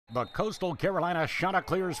The Coastal Carolina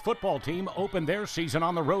Chanticleers football team opened their season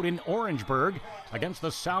on the road in Orangeburg against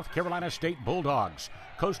the South Carolina State Bulldogs.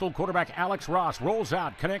 Coastal quarterback Alex Ross rolls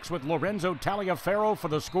out, connects with Lorenzo Taliaferro for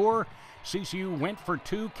the score. CCU went for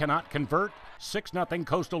two, cannot convert. 6-0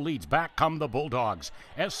 Coastal leads. Back come the Bulldogs.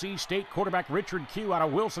 SC State quarterback Richard Q out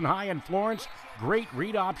of Wilson High in Florence. Great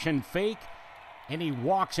read option fake, and he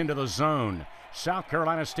walks into the zone. South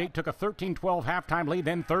Carolina State took a 13-12 halftime lead,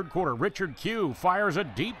 then third quarter. Richard Q fires a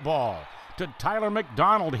deep ball to Tyler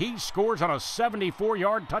McDonald. He scores on a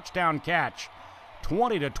 74-yard touchdown catch.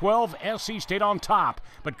 20-12, SC State on top,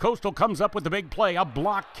 but Coastal comes up with the big play, a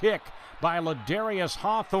block kick by Ladarius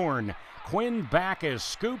Hawthorne. Quinn Backus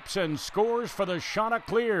scoops and scores for the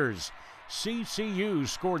Chanticleers. CCU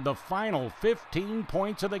scored the final 15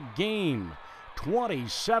 points of the game,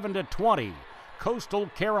 27-20. Coastal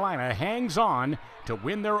Carolina hangs on to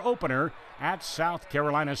win their opener at South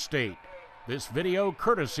Carolina State. This video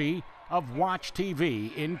courtesy of Watch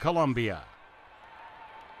TV in Columbia.